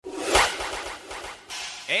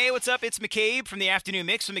Hey, what's up? It's McCabe from the Afternoon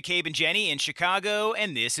Mix with McCabe and Jenny in Chicago,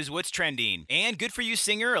 and this is what's trending. And good for you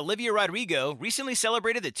singer Olivia Rodrigo recently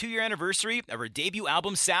celebrated the 2-year anniversary of her debut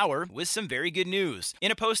album Sour with some very good news.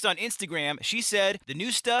 In a post on Instagram, she said, "The new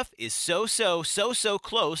stuff is so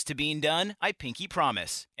close to being done, I pinky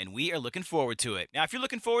promise." And we are looking forward to it. Now, if you're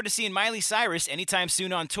looking forward to seeing Miley Cyrus anytime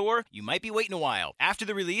soon on tour, you might be waiting a while. After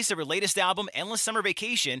the release of her latest album, Endless Summer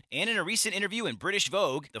Vacation, and in a recent interview in British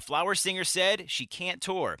Vogue, the Flower singer said she can't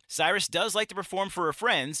tour. Cyrus does like to perform for her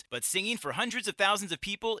friends, but singing for hundreds of thousands of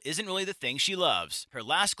people isn't really the thing she loves. Her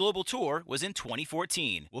last global tour was in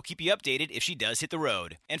 2014. We'll keep you updated if she does hit the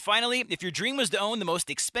road. And finally, if your dream was to own the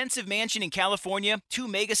most expensive mansion in California, 2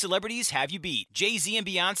 mega celebrities have you beat. Jay-Z and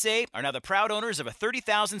Beyonce are now the proud owners of a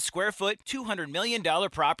 30,000 square foot, $200 million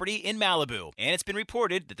property in Malibu. And it's been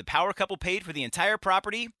reported that the power couple paid for the entire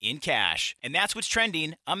property in cash. And that's what's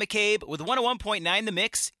trending. I'm McCabe with 101.9 The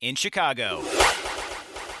Mix in Chicago.